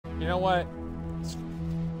You know what?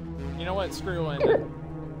 You know what? Screw Landon.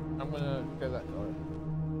 I'm gonna go that color.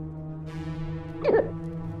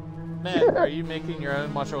 Matt, are you making your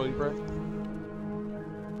own Macho Libre?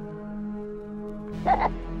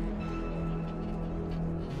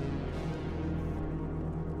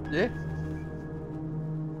 Yeah.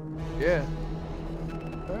 Yeah.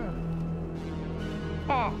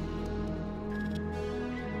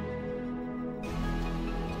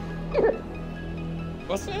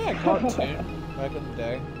 Wasn't that a cartoon back in the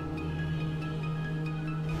day?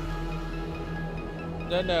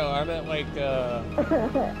 No, I meant like,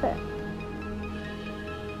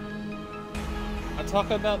 I'm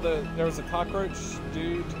talking about there was a cockroach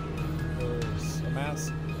dude, there was a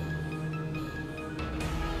mask.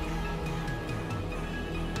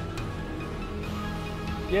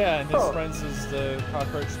 Yeah, and his friends is the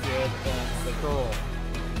cockroach dude and the girl.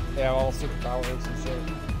 They have all superpowers and shit.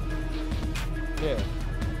 Yeah.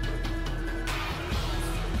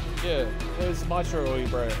 Yeah, it was Macho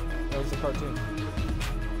Libre. It was a cartoon.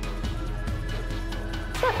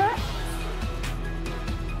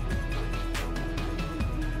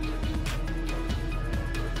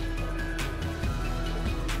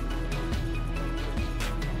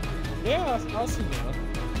 Yeah, I'll see that.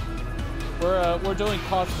 We're doing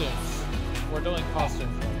costumes. We're doing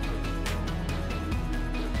costumes.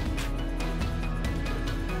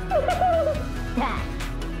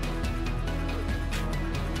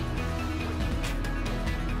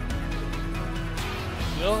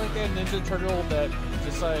 You look like a Ninja Turtle that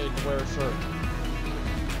decided to wear a shirt.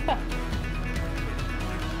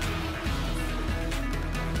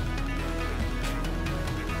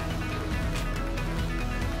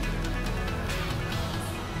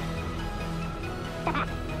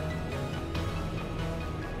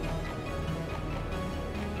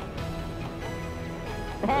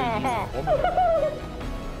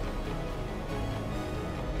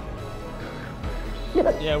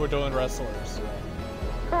 Yeah, we're doing wrestlers.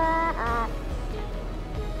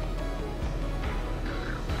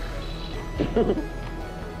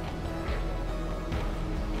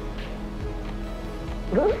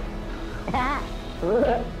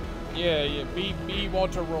 Yeah, be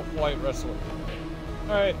Walter White wrestler.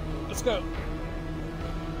 Alright, let's go.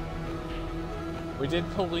 We did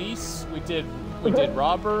police, we did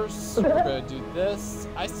robbers, we're gonna do this.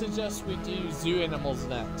 I suggest we do zoo animals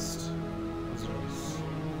next.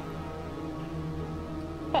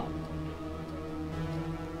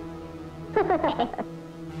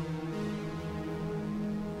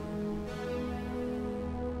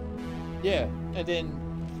 Yeah, and then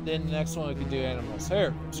the next one we can do animals.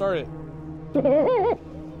 Here, start it.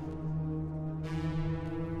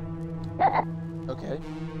 Okay.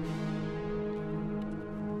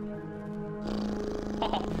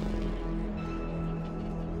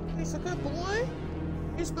 He's a good boy.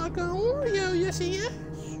 He's not gonna Oreo, yes he is.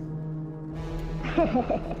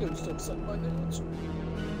 Go stick something like that.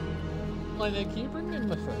 Like that, can you bring me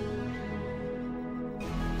my phone?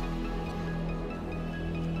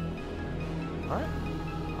 Alright.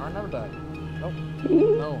 I'll never die. Nope.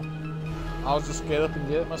 No. I'll just get up and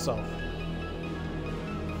get it myself.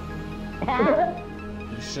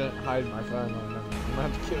 You shouldn't hide my phone. I'm gonna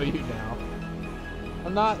have to kill you now.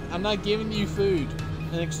 I'm not giving you food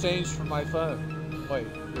in exchange for my phone. Wait,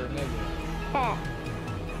 you're a nigga.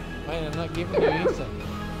 Man, I'm not giving you anything.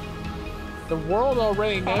 The world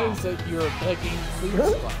already knows that you're begging food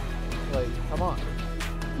spot. Like, come on.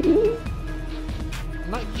 I'm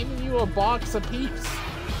not giving you a box of Peeps.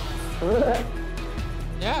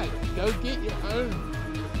 Yeah, go get your own.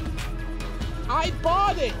 I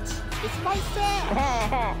bought it! It's my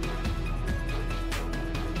stash!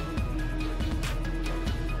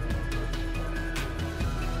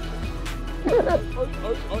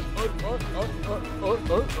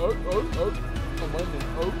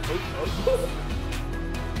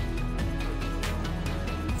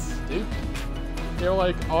 Stupid. They're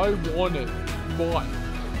like, I want it. Buy it.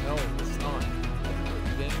 No, it's not.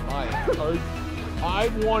 You didn't buy it. I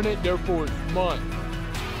want it, therefore it's mine.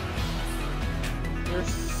 You're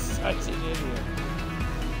such an idiot.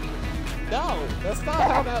 No, that's not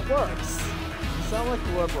how that works. You sound like a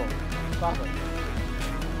liberal. Stop it.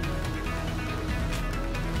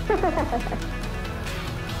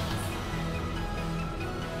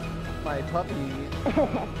 My puppy.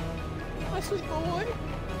 My sweet boy.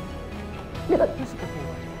 He's a good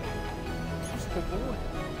boy. He's a good boy.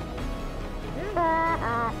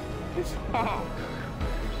 Yeah.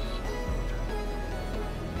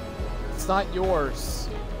 It's not yours.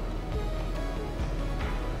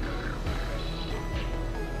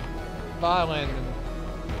 Bye, Landon.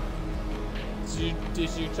 It's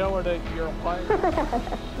you tell her that you're a player?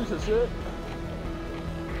 This is it.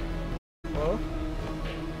 Hello?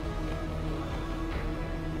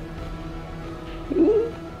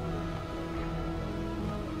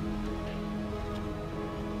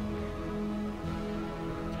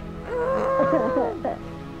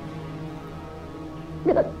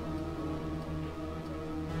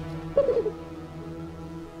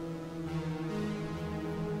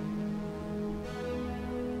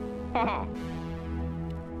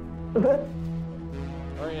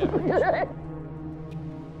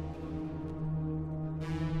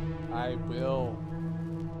 I will.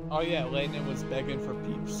 Oh yeah, Landon was begging for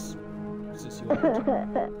peeps. Is this you?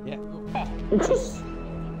 Yeah. Just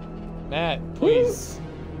Matt, please.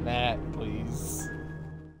 Matt, please.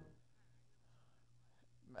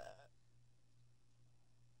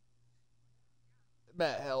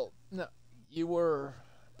 Matt, help. No, you were.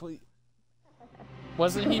 Please.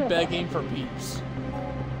 Wasn't he begging for peeps?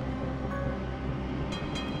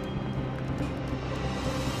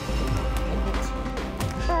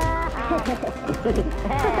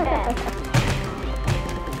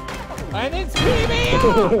 Landon's beat me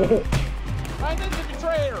up! Landon's a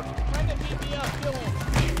betrayer! Landon beat me up, kill him!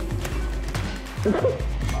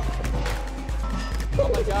 Oh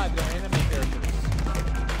my god, they're enemy characters.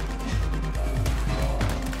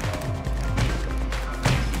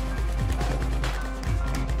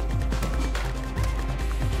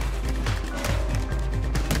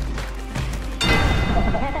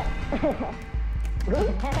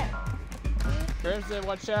 Crimson,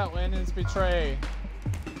 watch out, Landon's betray.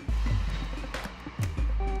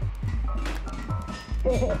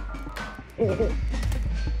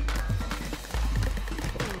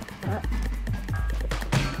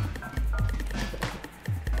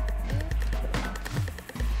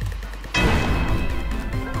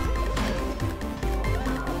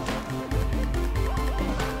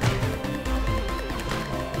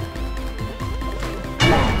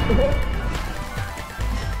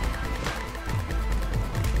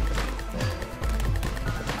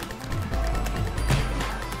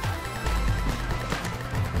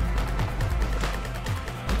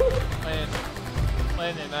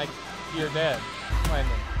 Landon, you're dead.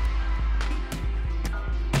 Landon.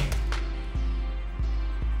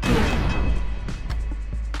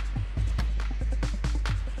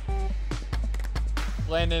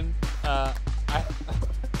 Landon,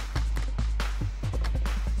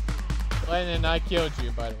 Landon, I killed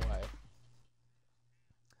you, by the way.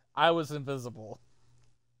 I was invisible.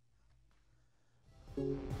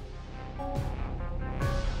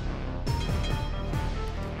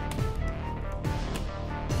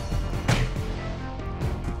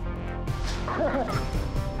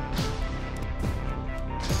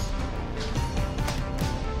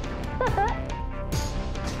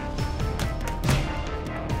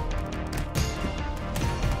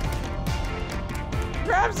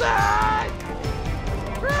 Crimson!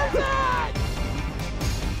 Crimson!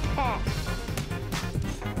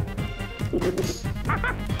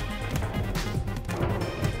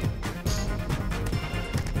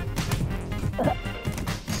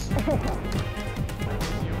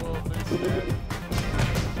 You will lose it.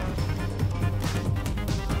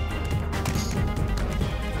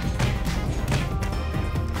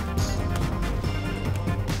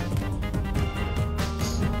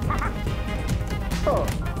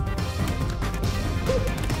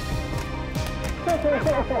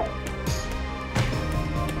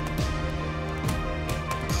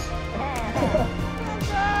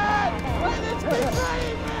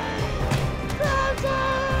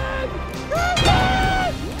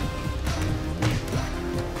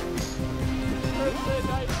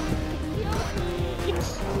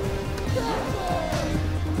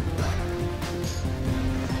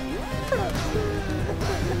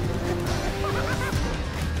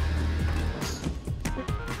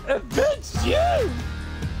 It's you!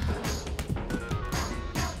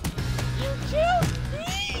 You killed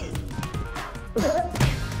me!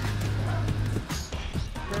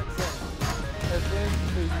 Avenge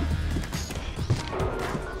me.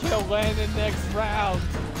 Kill Landon next round.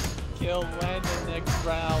 Kill Landon next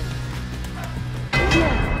round.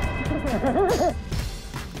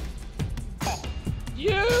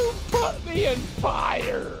 You put me in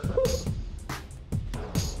fire!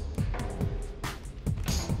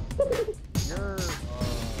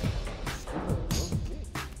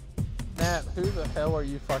 Matt, who the hell are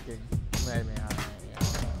you fucking? Maybe I don't know.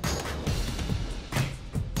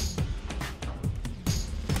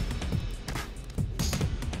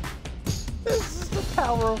 This is the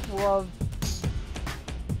power of love.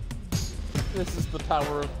 This is the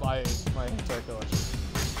power of my anti-collection.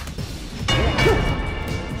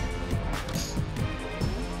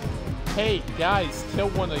 Hey, guys, kill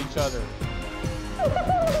one of each other.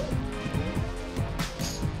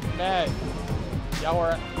 Matt, y'all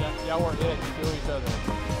are it. Kill each other.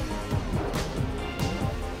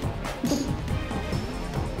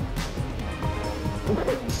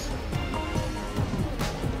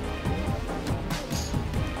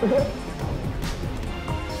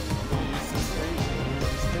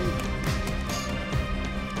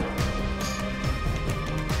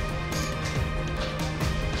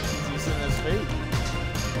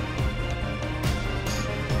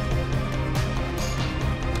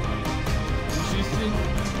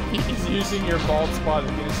 He's using your bald spot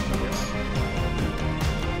against you.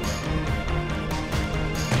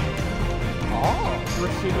 Oh,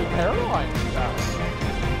 receiving hairline challenge.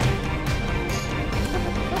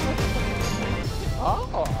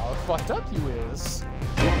 Oh, how fucked up you is.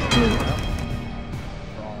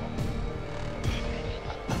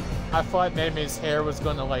 I thought maybe his hair was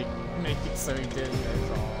gonna like make it so he did it. That's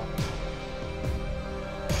all.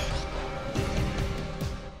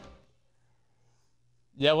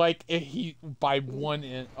 Yeah, like if he by one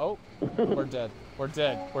in. Oh, we're dead. We're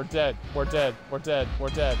dead. We're dead. We're dead. We're dead. We're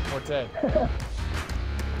dead. We're dead.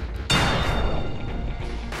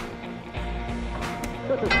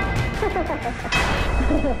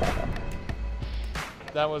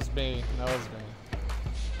 That was me. That was me.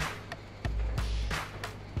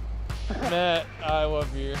 Matt, I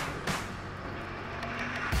love you.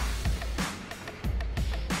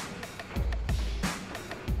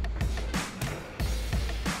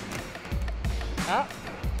 Ah.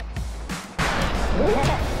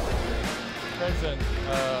 Crimson,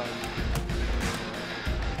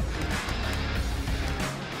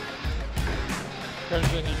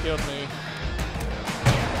 Crimson, he killed me.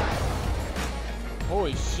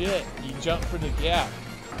 Holy shit, you jumped for the gap,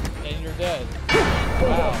 and you're dead.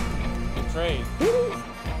 Wow, betrayed.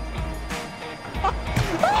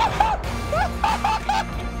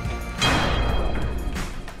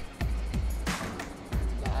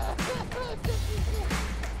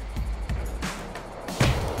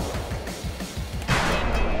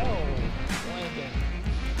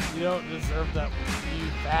 You don't deserve that, you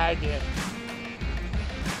faggot.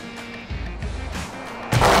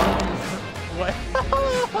 What?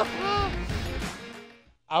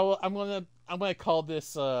 I'm gonna call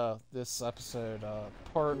this this episode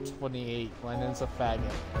part 28. Lennon's a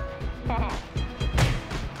faggot.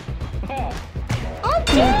 I'm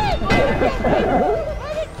dead! I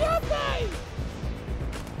didn't kill me!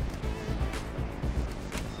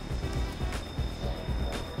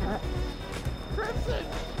 Crimson!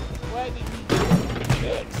 Why did you do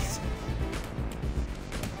this?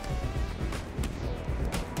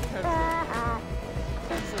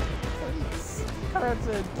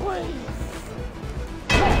 Crimson, please!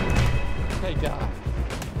 Hey, God.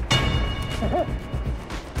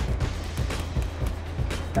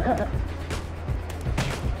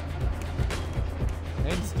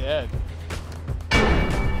 Name's dead.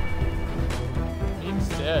 Name's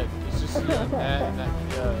dead. It's just you and that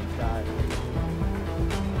guy.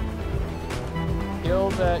 Kill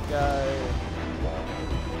that guy.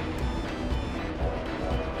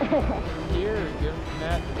 Here, give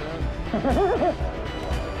Matt the gun.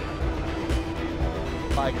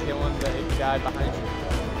 By killing the guy behind you.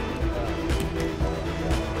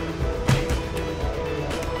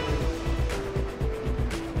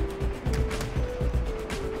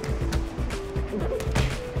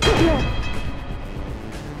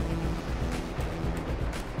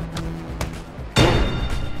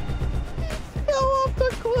 Fell off the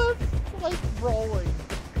cliff like rolling.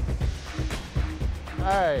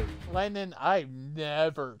 Alright, Lennon, I'm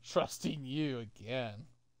never trusting you again.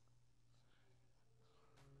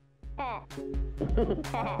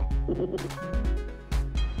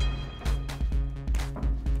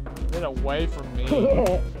 Get away from me.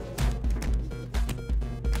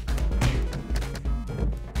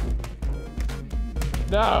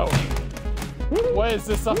 No! What is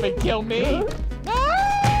this, something kill me?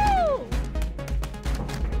 No!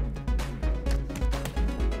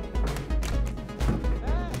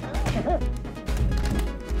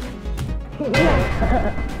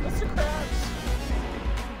 Mr. Krabs!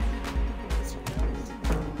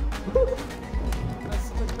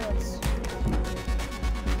 Mr. Krabs.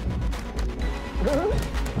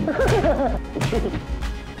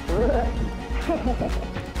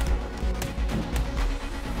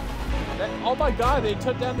 Oh my God, they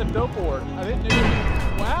took down the billboard. I didn't know you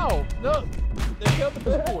could. Wow, look. They killed the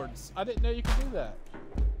billboards. I didn't know you could do that.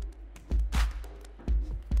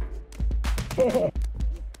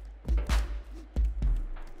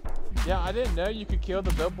 Yeah, I didn't know you could kill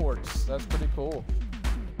the billboards. That's pretty cool.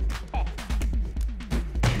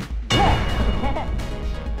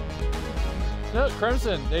 No,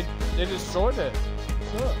 Crimson, they destroyed it.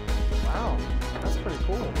 Look. Wow, that's pretty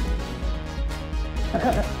cool.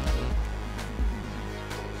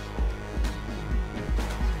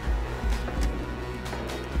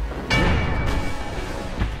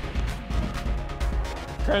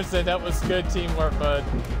 Crimson, that was good teamwork, bud.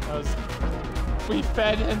 That was... We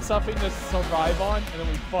fed him something to survive on, and then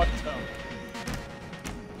we fucked him.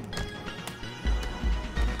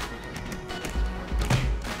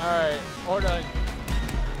 Alright, hold on.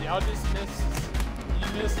 Y'all just missed... You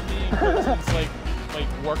missed me and Crimson's, like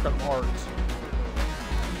work of art.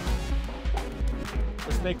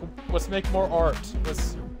 Let's make more art.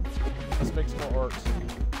 Let's make some more art.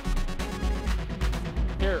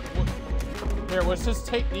 Here, let's just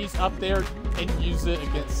take these up there and use it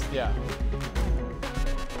against... Yeah.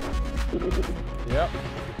 Yep.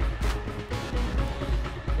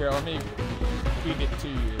 Here, let me feed it to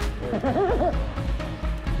you.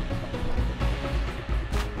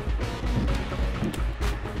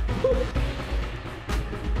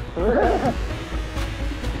 There.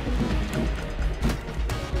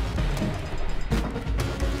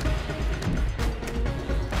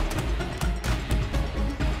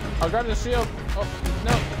 I got the shield. Oh,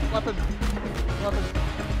 no. Weapon. Weapon.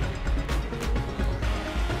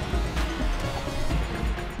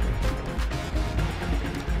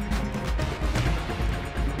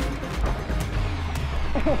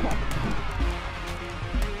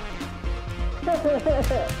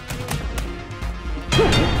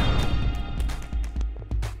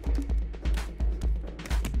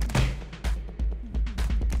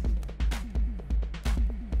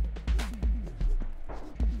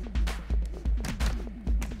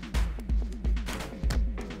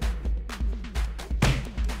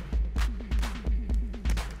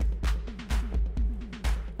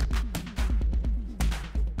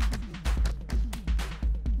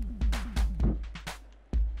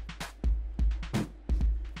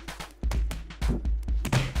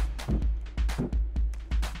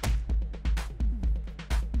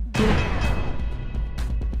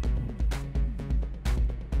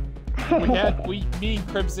 Me and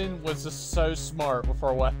Crimson was just so smart with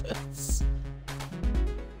our weapons.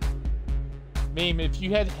 Meme, if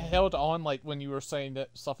you had held on like when you were saying that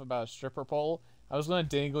stuff about a stripper pole, I was gonna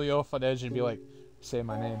dangle you off an edge and be like, say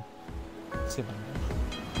my name. Say my name.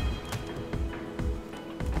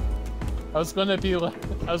 I was gonna do the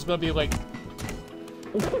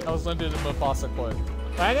Mufasa quote.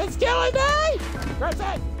 And it's killing me!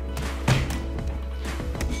 Crimson!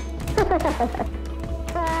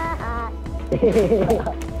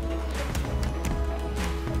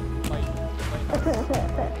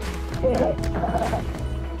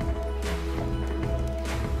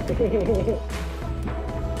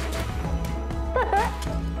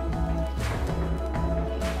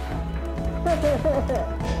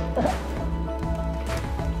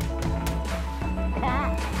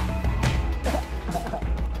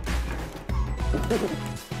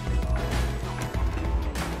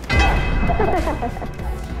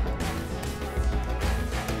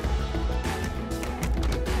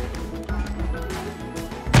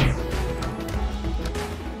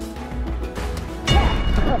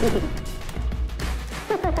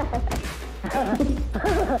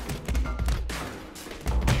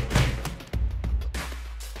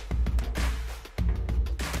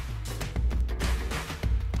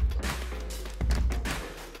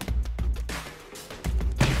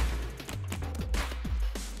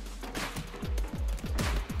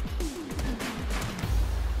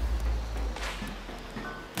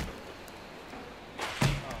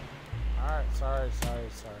 Sorry.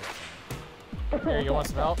 Here, you want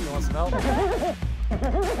some help? Alright.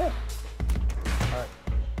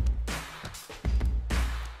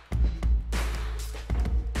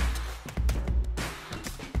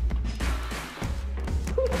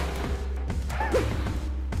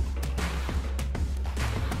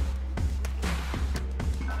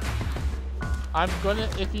 I'm gonna,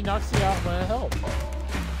 if he knocks you out, I'm gonna help.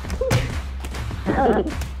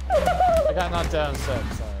 I got knocked down instead,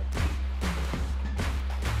 sorry.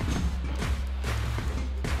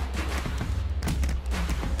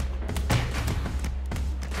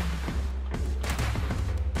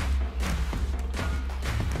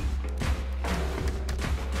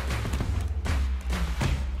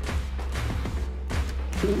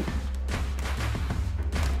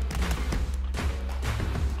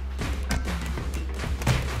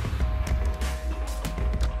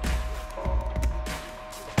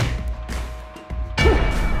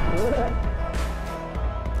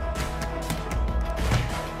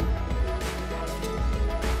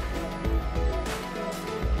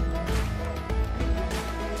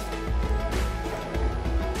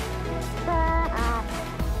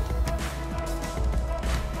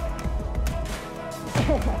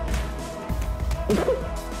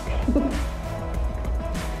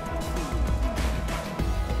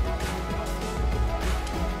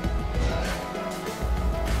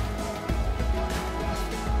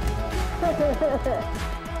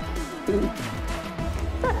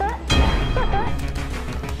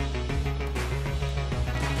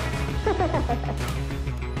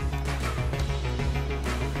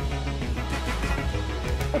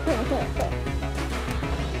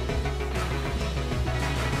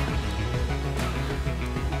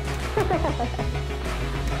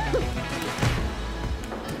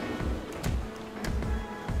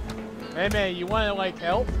 Hey man, you wanna like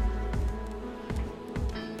help?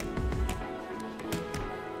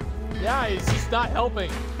 Yeah, he's just not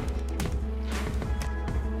helping.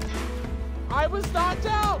 I was knocked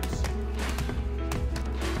out!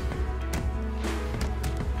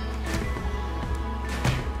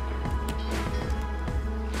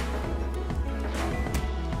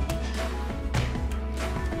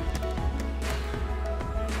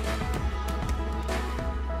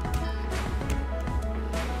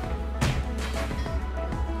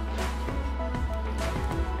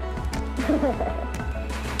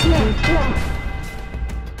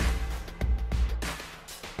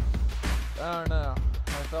 I don't know.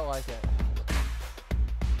 I felt like it.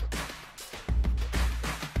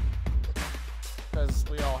 Because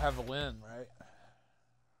we all have a win, right?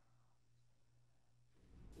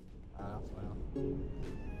 Well.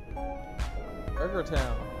 Burger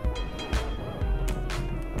Town.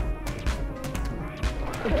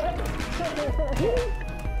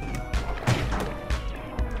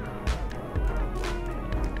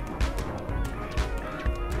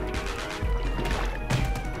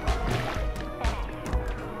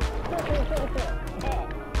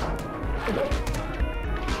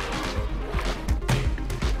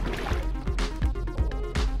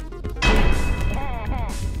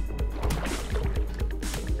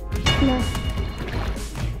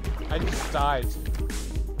 I just died.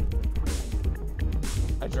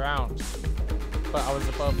 I drowned. But I was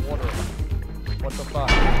above water. What the fuck?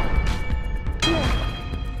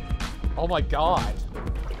 Oh my god.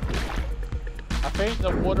 I think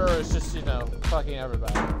the water is just, you know, fucking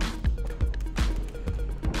everybody.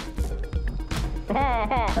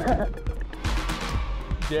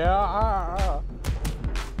 Yeah.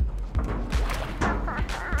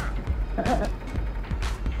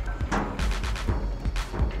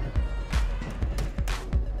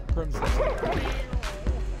 Crimson.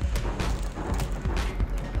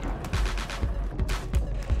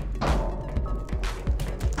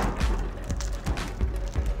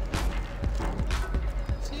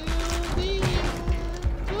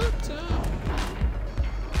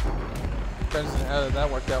 Crimson, how did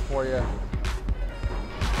that work out for you?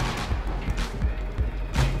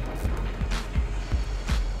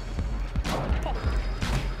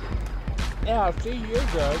 Yeah, I see you're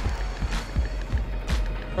good.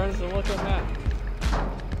 Crimson, look at that.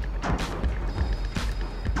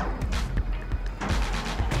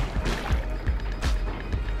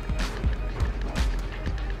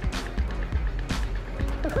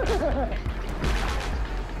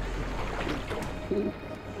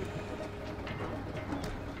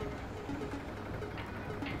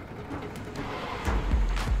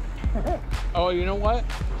 Oh, you know what?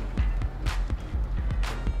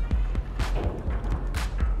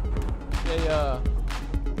 They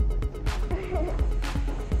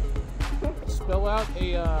spell out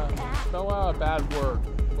a bad word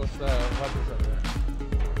with the letters right there.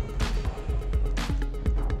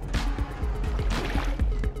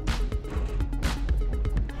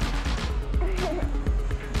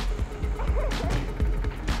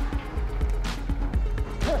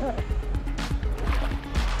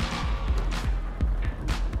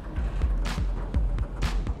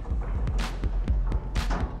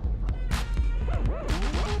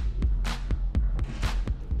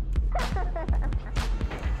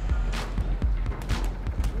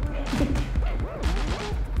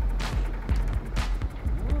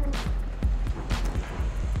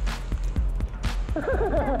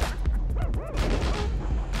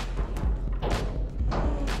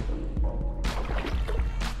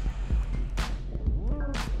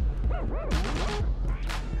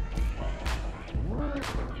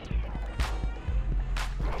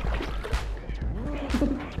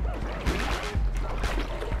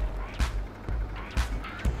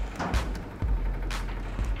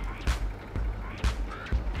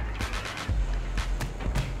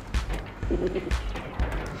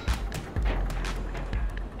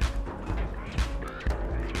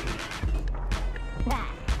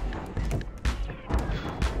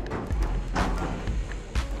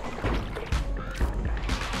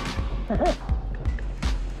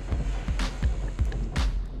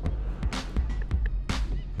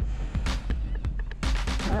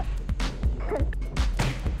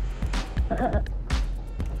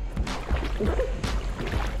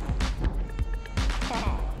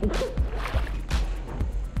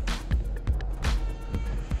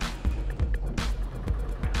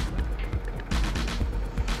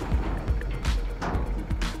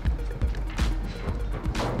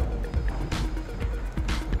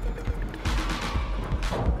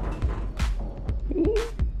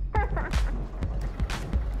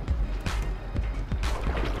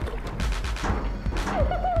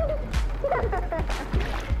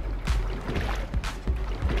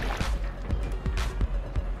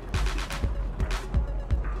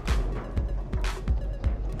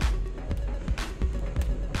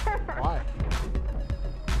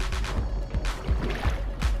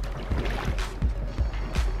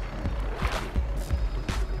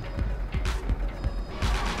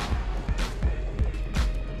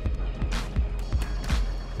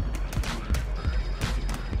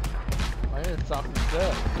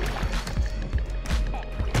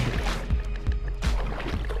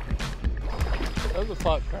 That was a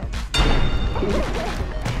fuck crap.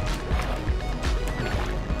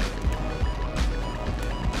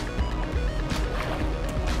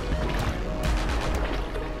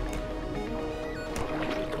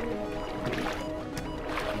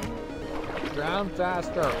 Drown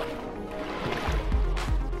faster.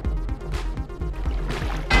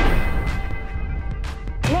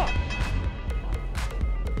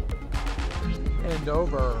 And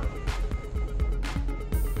over.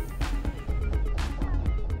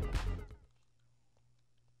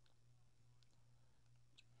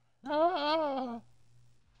 Ah.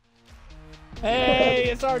 Hey,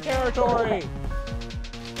 it's our territory.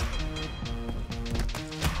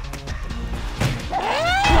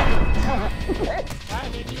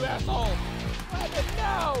 Landon, you asshole! Landon,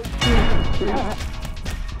 no!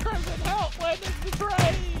 Crimson, help! Landon's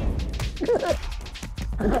betrayed! You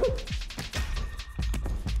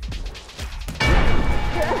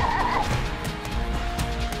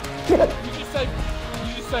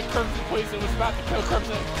just said Crimson, please. It was about to kill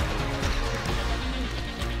Crimson.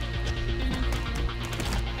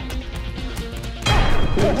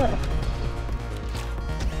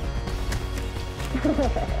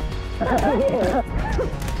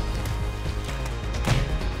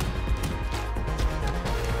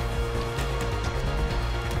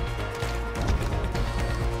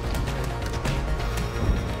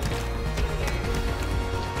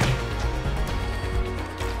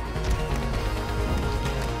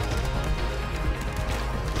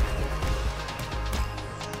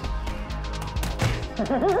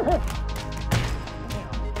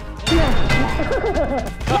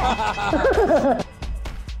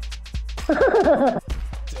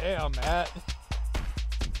 Damn, Matt.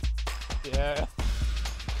 Yeah.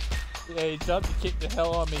 Yeah, he jumped to kick the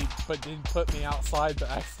hell on me, but didn't put me outside, but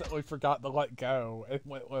accidentally forgot to let go and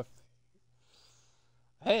went with.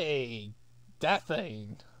 Hey, that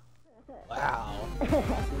thing. Wow.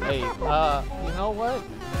 Hey, you know what?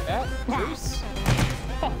 That juice.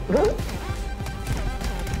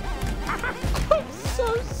 I'm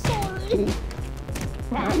so sorry.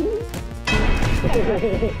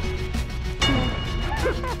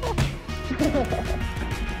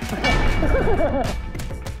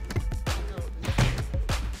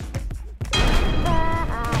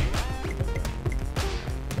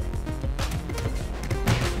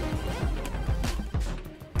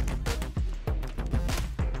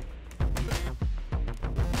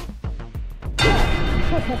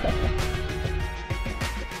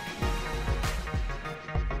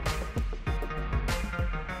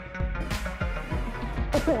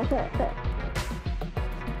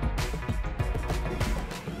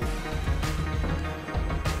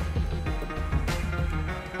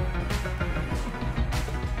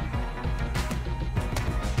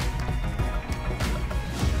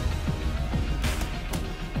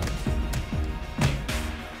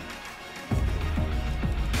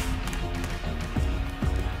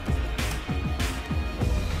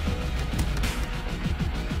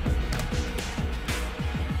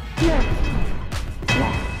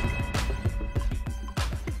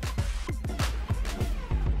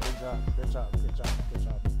 Good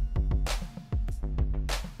job.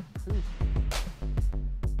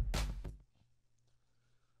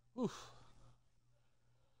 Oof.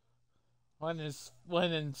 When is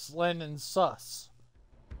Lennon sus?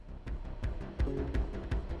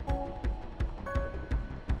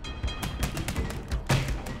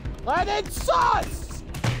 Lennon sus!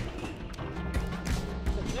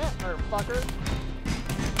 Yeah, motherfucker.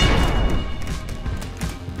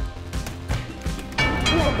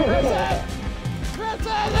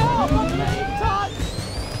 Crimson, help! I'm being touched!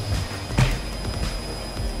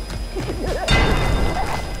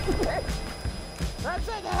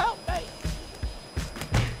 Crimson, help me!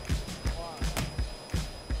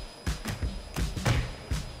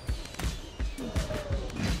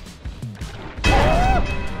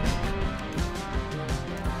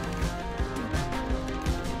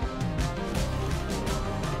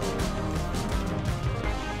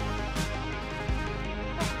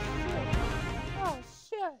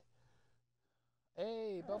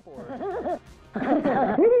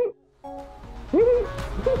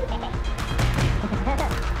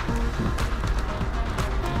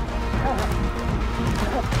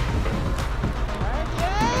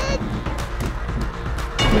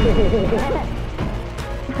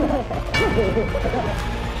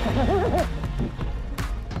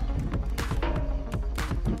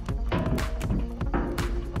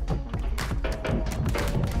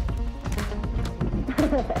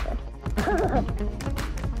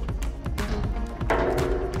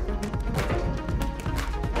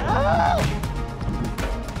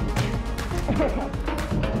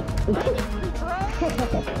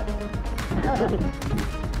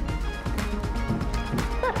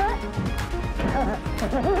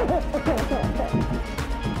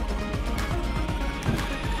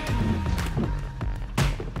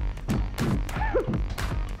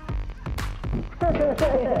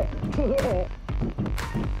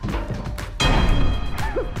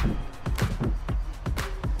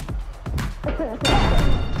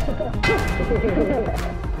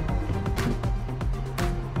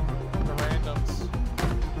 randoms.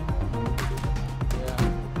 Yeah.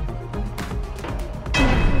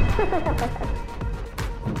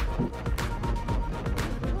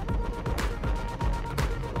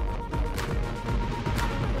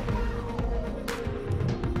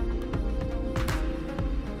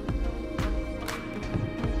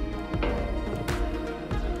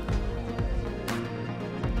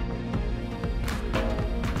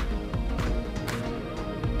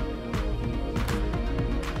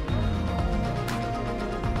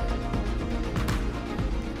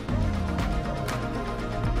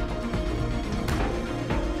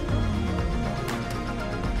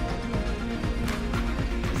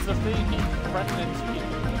 The thing he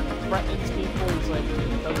threatens people. He's like,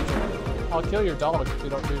 I'll kill your dog if you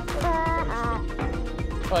don't do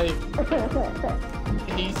like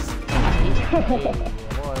he's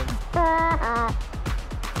one.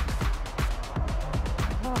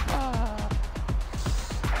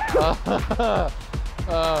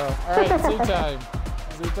 Alright, zoo time.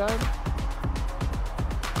 Zoo time?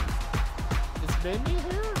 Is Mimi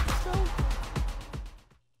here still?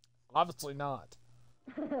 Obviously not.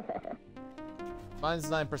 Mine's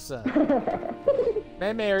 9%.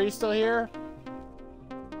 May, are you still here?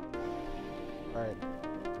 Alright.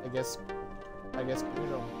 I guess you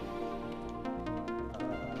know.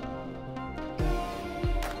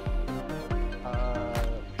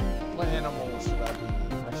 What animal should I be?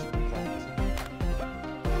 I should be cat.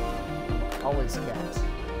 Always cat.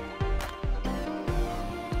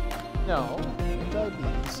 No,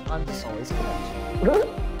 diabetes. I'm just always cat.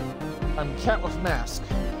 I'm cat with mask.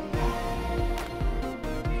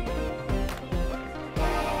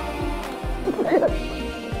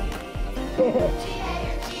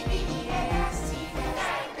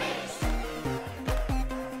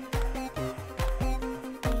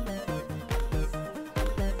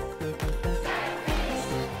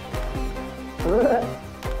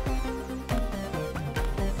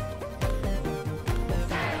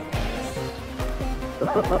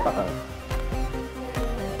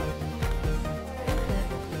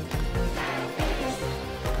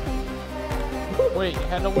 Wait,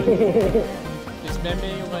 Halloween is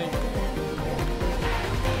Meme like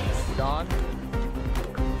gone?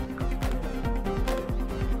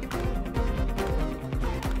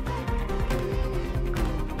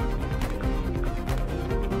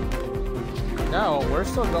 No, we're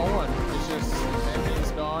still going. It's just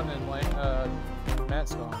Meme's gone and like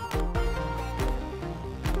Matt's gone.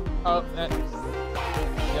 Oh, yeah,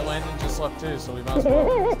 Landon just left too, so we might as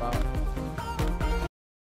well stop.